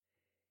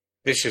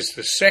This is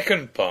the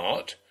second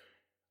part,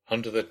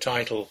 under the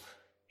title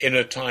In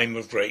a Time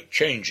of Great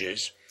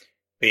Changes,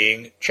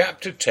 being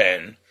Chapter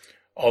 10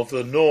 of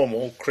the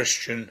Normal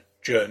Christian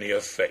Journey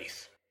of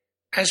Faith.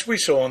 As we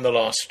saw in the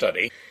last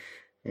study,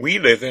 we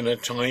live in a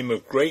time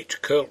of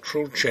great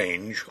cultural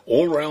change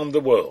all round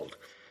the world,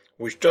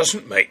 which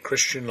doesn't make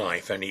Christian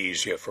life any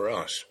easier for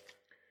us.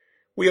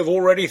 We have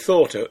already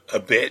thought a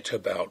bit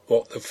about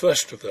what the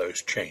first of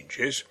those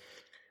changes,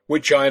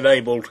 which I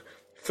labelled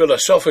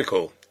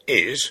philosophical,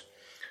 is,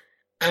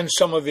 and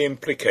some of the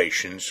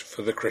implications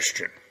for the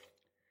Christian.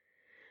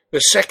 The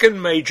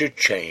second major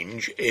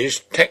change is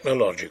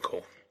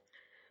technological.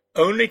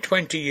 Only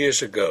 20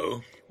 years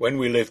ago, when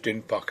we lived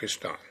in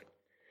Pakistan,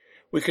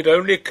 we could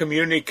only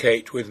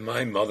communicate with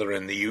my mother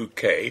in the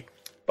UK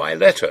by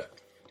letter,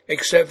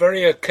 except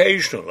very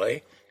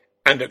occasionally,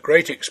 and at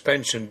great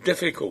expense and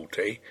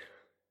difficulty,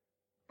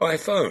 by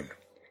phone.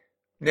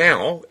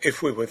 Now,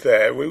 if we were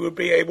there, we would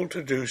be able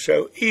to do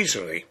so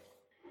easily,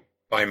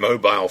 by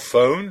mobile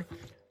phone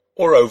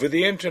or over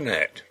the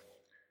internet.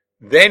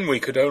 Then we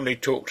could only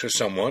talk to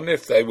someone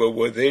if they were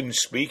within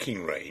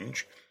speaking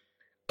range,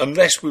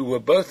 unless we were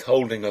both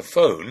holding a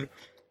phone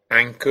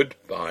anchored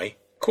by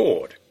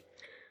cord.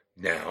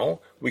 Now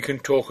we can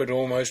talk at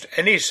almost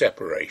any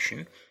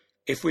separation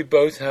if we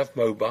both have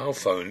mobile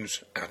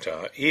phones at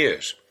our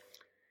ears.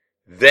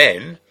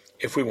 Then,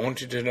 if we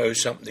wanted to know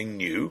something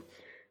new,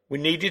 we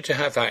needed to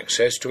have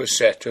access to a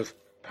set of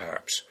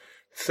perhaps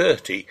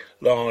 30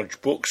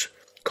 large books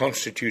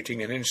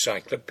constituting an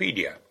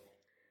encyclopedia.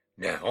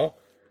 Now,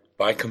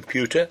 by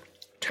computer,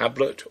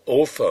 tablet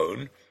or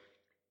phone,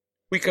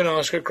 we can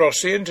ask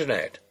across the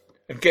internet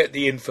and get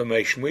the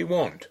information we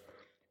want,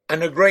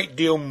 and a great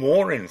deal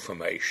more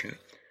information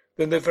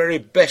than the very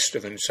best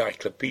of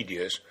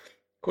encyclopedias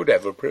could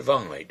ever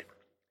provide.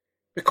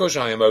 Because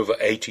I am over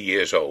 80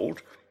 years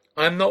old,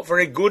 I am not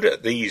very good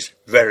at these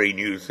very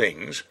new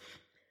things,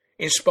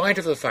 in spite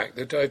of the fact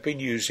that I've been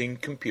using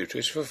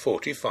computers for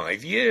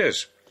 45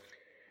 years.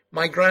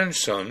 My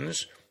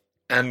grandsons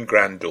and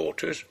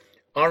granddaughters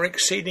are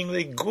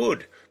exceedingly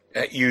good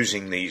at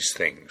using these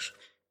things.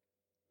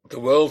 The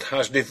world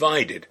has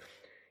divided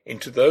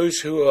into those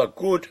who are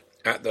good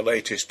at the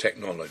latest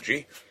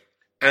technology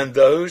and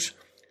those,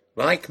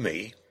 like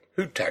me,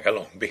 who tag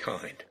along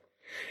behind.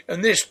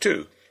 And this,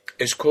 too,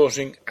 is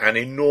causing an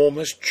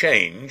enormous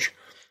change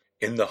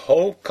in the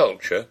whole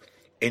culture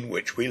in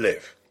which we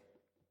live.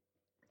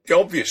 The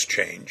obvious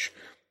change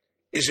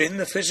is in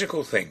the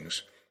physical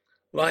things,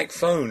 like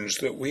phones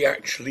that we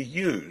actually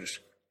use.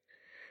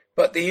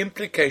 But the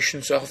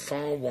implications are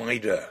far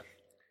wider.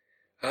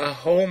 Our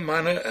whole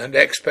manner and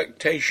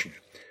expectation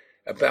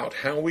about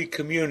how we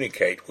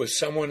communicate with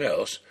someone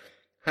else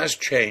has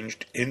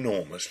changed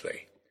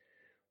enormously.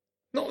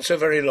 Not so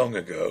very long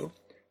ago,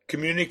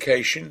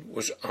 communication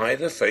was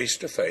either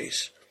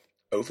face-to-face,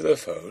 over the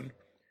phone,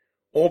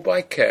 or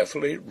by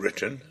carefully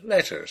written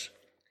letters.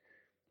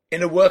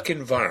 In a work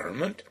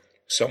environment,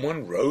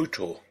 someone wrote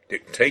or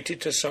dictated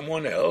to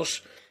someone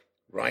else,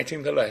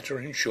 writing the letter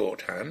in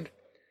shorthand,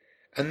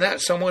 and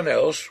that someone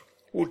else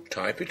would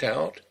type it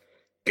out,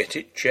 get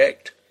it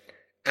checked,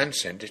 and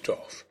send it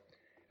off.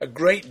 A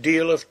great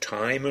deal of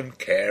time and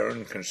care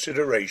and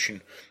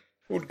consideration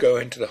would go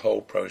into the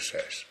whole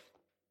process.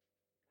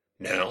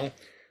 Now,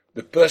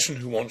 the person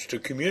who wants to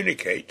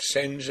communicate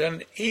sends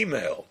an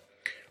email,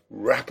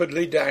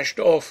 rapidly dashed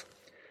off,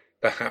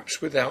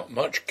 perhaps without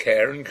much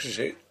care and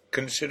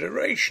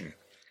consideration,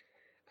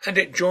 and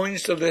it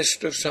joins the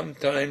list of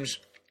sometimes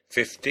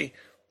 50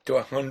 to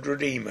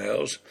 100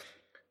 emails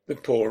the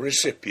poor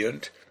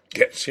recipient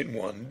gets in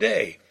one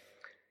day.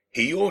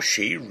 He or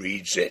she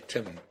reads it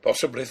and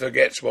possibly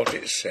forgets what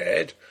it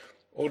said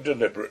or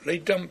deliberately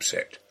dumps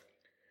it.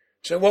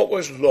 So what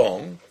was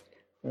long,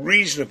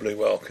 reasonably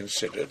well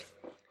considered,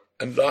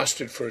 and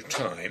lasted for a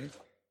time,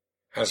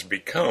 has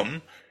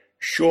become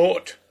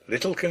short,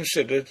 little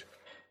considered,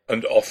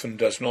 and often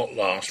does not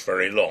last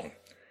very long.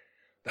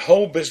 The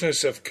whole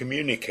business of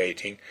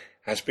communicating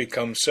has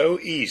become so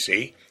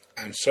easy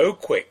and so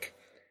quick,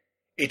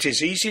 it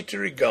is easy to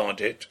regard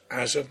it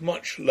as of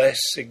much less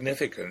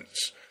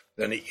significance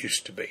than it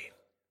used to be.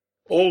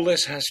 All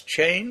this has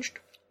changed,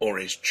 or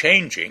is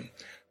changing,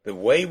 the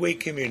way we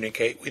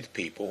communicate with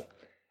people,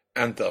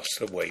 and thus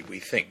the way we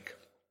think.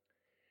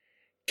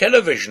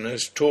 Television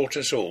has taught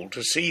us all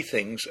to see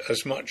things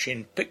as much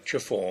in picture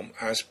form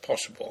as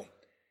possible,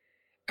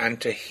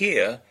 and to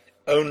hear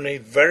only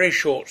very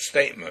short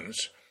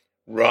statements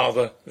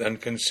rather than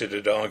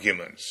considered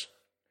arguments.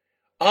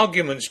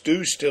 Arguments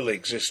do still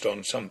exist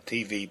on some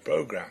TV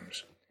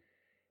programs,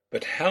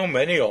 but how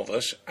many of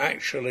us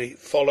actually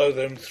follow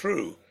them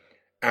through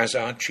as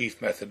our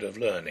chief method of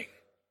learning?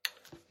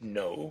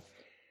 No,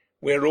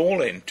 we're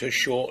all into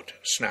short,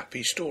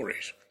 snappy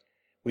stories.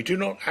 We do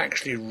not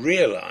actually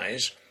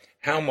realize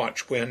how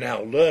much we're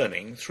now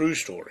learning through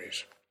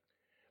stories.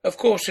 Of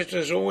course, it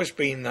has always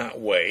been that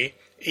way,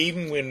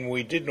 even when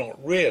we did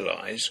not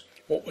realize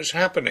what was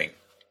happening.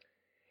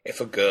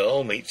 If a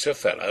girl meets a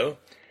fellow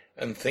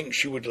and thinks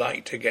she would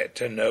like to get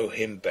to know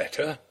him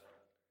better,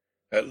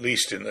 at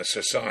least in the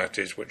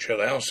societies which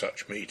allow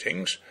such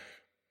meetings,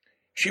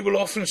 she will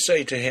often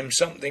say to him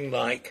something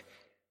like,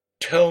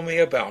 "Tell me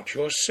about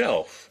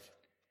yourself."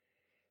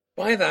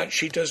 By that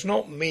she does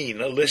not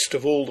mean a list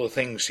of all the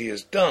things he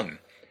has done,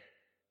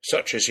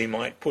 such as he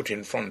might put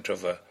in front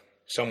of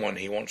someone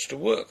he wants to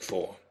work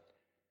for.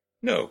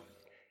 No,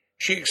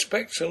 she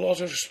expects a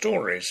lot of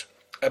stories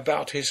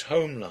about his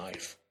home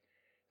life,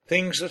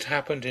 things that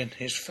happened in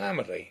his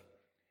family,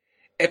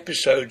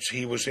 episodes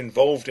he was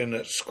involved in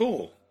at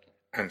school,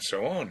 and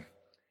so on.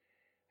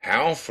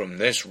 How from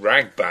this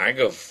ragbag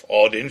of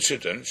odd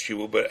incidents you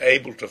will be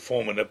able to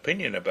form an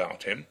opinion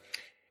about him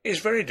is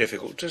very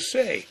difficult to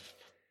say,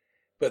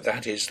 but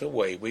that is the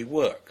way we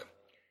work.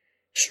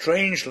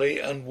 Strangely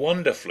and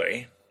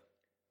wonderfully,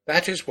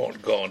 that is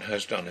what God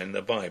has done in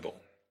the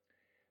Bible.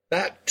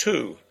 That,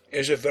 too,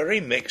 is a very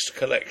mixed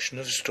collection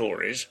of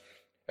stories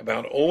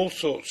about all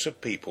sorts of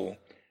people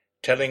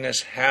telling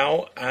us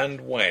how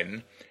and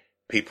when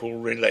people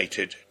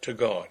related to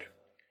God.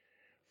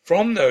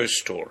 From those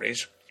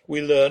stories,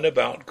 we learn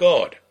about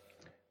God,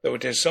 though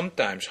it is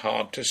sometimes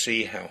hard to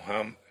see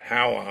how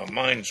our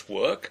minds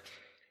work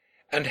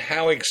and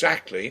how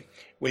exactly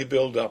we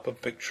build up a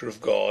picture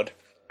of God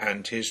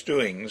and his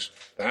doings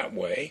that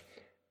way,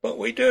 but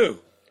we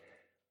do.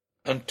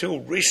 Until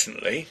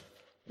recently,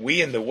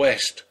 we in the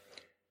West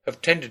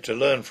have tended to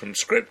learn from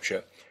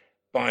Scripture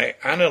by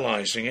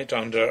analysing it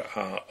under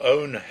our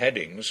own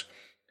headings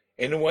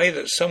in a way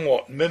that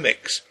somewhat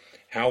mimics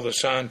how the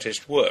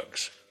scientist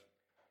works,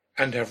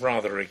 and have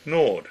rather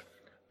ignored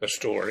the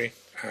story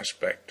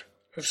aspect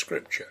of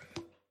Scripture.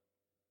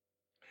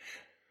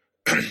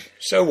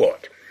 So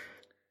what?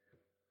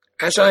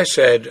 As I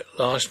said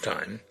last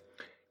time,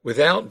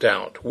 without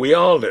doubt we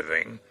are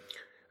living,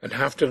 and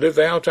have to live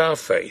out our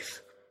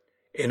faith,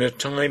 in a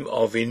time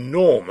of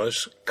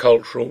enormous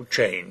cultural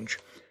change,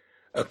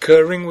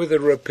 occurring with a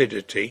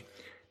rapidity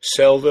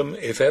seldom,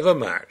 if ever,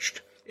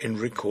 matched in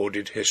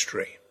recorded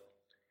history.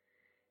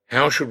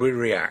 How should we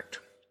react?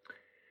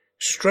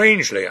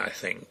 Strangely, I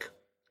think,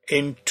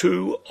 in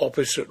two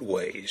opposite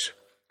ways.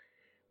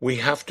 We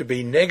have to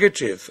be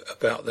negative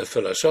about the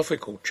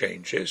philosophical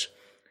changes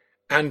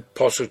and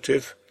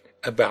positive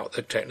about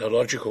the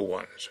technological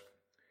ones.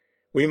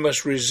 We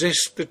must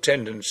resist the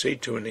tendency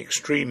to an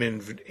extreme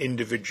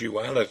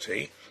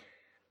individuality,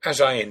 as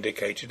I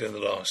indicated in the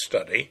last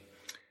study,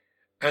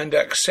 and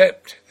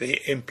accept the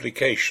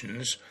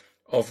implications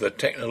of the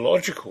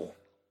technological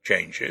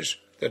changes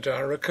that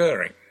are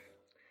occurring.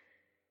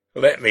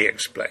 Let me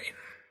explain.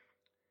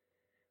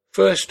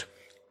 First,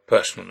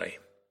 personally,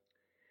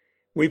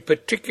 we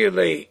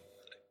particularly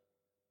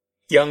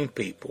young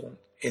people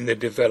in the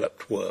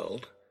developed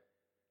world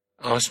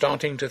are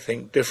starting to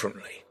think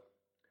differently.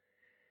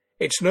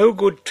 It's no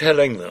good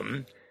telling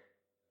them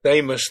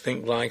they must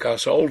think like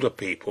us older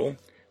people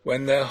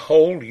when their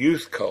whole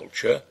youth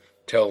culture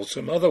tells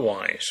them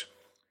otherwise.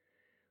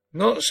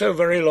 Not so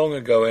very long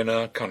ago in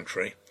our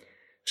country,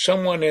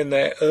 someone in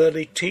their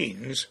early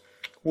teens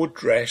would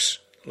dress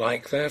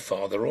like their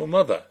father or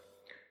mother.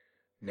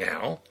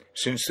 Now,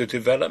 since the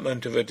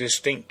development of a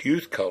distinct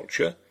youth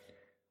culture,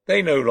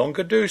 they no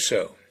longer do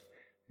so.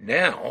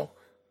 Now,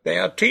 they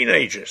are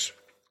teenagers.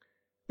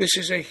 This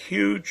is a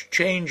huge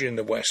change in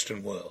the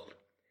Western world,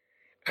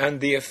 and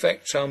the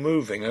effects are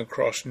moving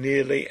across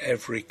nearly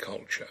every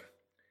culture.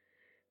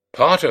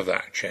 Part of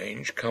that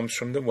change comes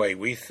from the way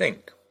we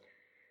think.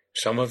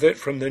 Some of it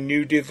from the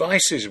new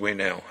devices we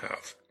now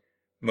have.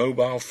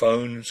 Mobile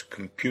phones,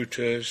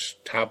 computers,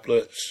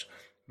 tablets,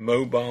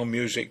 mobile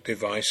music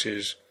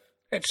devices,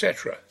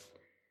 etc.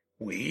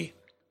 We,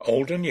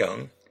 old and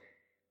young,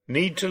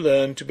 need to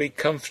learn to be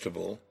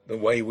comfortable the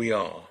way we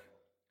are.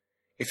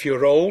 If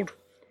you're old,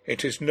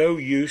 it is no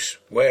use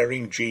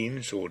wearing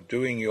jeans or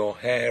doing your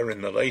hair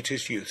in the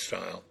latest youth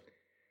style.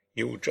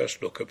 You will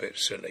just look a bit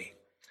silly.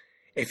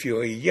 If you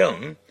are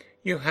young,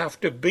 you have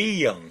to be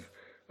young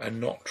and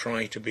not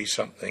try to be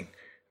something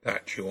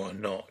that you are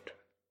not.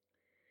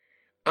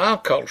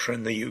 Our culture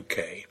in the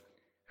UK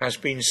has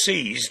been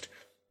seized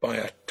by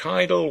a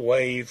tidal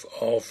wave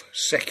of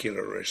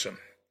secularism.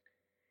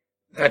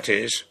 That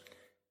is,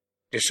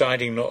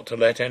 deciding not to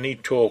let any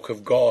talk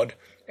of God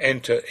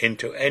enter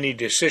into any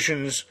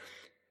decisions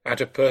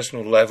at a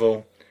personal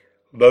level,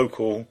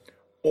 local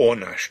or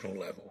national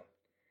level.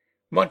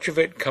 Much of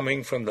it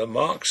coming from the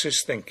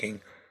Marxist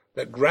thinking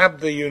that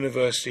grabbed the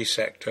university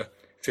sector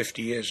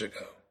 50 years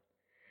ago.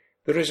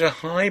 There is a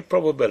high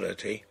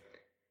probability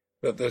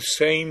that the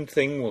same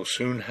thing will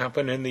soon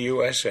happen in the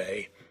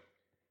USA,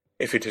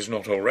 if it has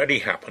not already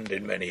happened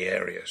in many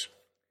areas.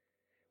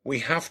 We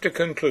have to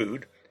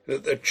conclude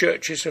that the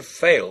churches have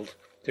failed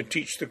to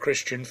teach the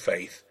Christian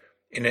faith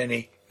in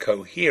any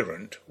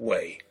coherent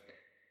way.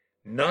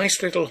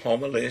 Nice little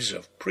homilies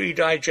of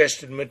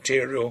pre-digested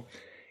material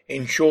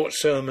in short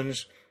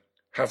sermons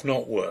have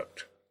not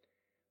worked.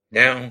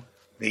 Now,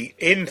 the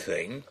in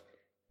thing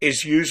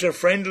is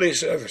user-friendly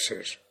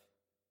services.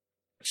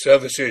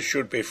 Services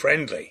should be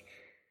friendly,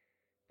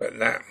 but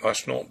that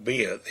must not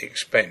be at the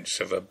expense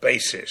of a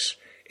basis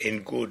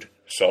in good,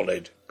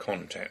 solid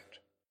content.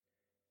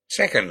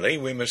 Secondly,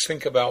 we must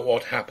think about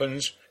what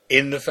happens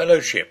in the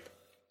fellowship.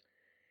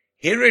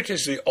 Here it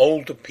is the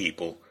older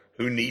people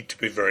who need to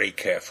be very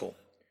careful.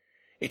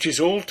 It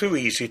is all too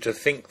easy to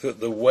think that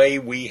the way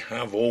we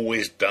have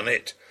always done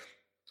it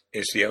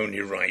is the only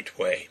right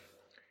way.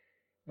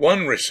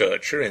 One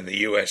researcher in the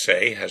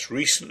USA has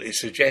recently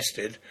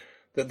suggested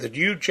that the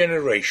new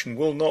generation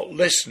will not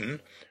listen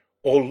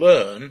or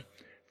learn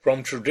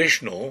from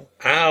traditional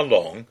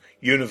hour-long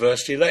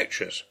university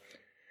lectures.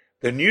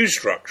 The new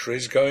structure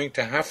is going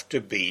to have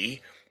to be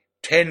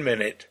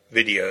 10-minute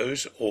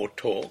videos or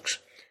talks,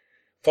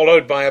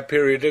 followed by a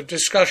period of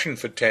discussion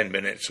for 10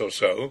 minutes or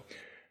so,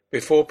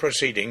 before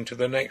proceeding to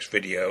the next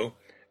video,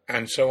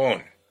 and so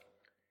on.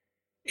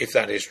 If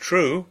that is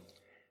true,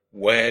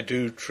 where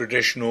do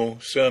traditional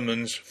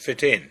sermons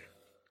fit in?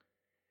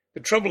 The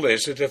trouble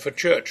is that if a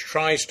church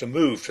tries to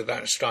move to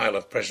that style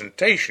of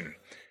presentation,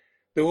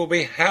 there will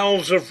be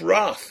howls of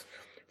wrath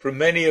from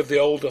many of the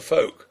older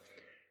folk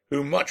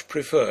who much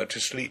prefer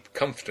to sleep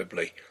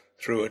comfortably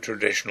through a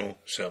traditional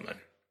sermon.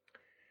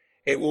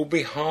 It will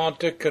be hard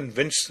to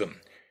convince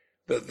them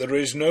that there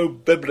is no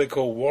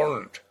biblical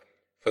warrant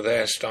for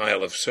their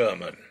style of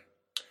sermon,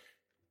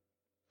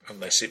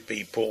 unless it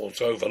be Paul's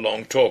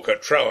overlong talk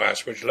at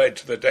Troas, which led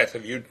to the death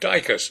of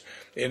Eutychus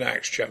in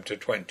Acts chapter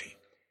 20.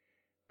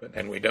 But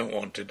then we don't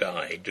want to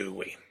die, do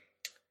we?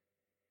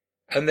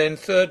 And then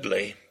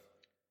thirdly,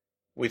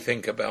 we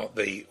think about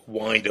the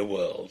wider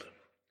world.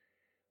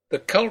 The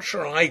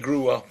culture I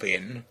grew up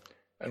in,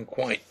 and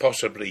quite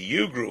possibly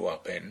you grew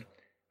up in,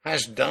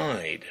 has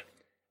died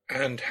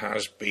and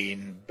has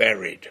been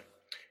buried.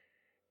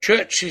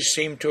 Churches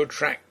seem to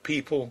attract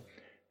people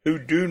who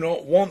do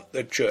not want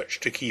the church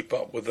to keep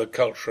up with the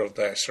culture of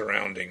their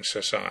surrounding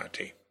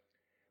society.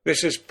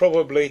 This is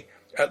probably,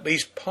 at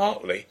least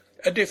partly,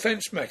 a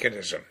defense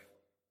mechanism.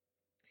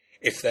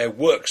 If their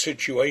work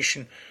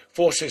situation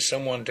forces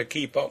someone to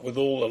keep up with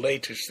all the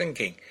latest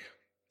thinking,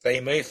 they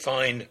may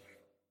find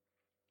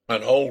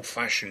an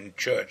old-fashioned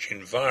church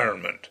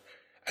environment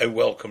a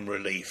welcome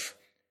relief.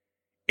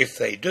 If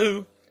they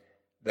do,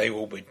 they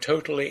will be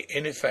totally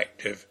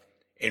ineffective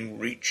in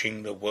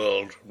reaching the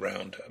world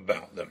round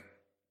about them.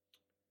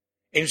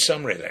 In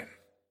summary then,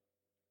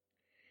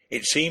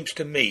 it seems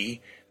to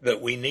me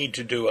that we need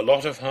to do a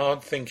lot of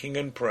hard thinking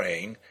and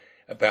praying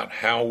about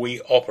how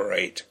we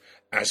operate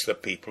as the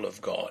people of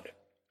God.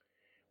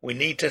 We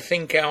need to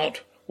think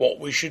out what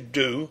we should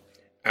do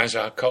as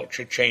our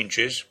culture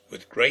changes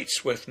with great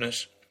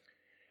swiftness,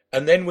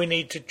 and then we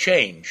need to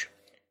change,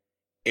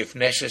 if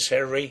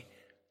necessary,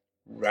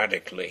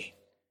 radically,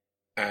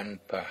 and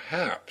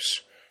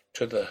perhaps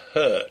to the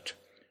hurt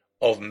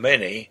of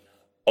many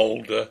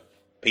older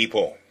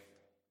people.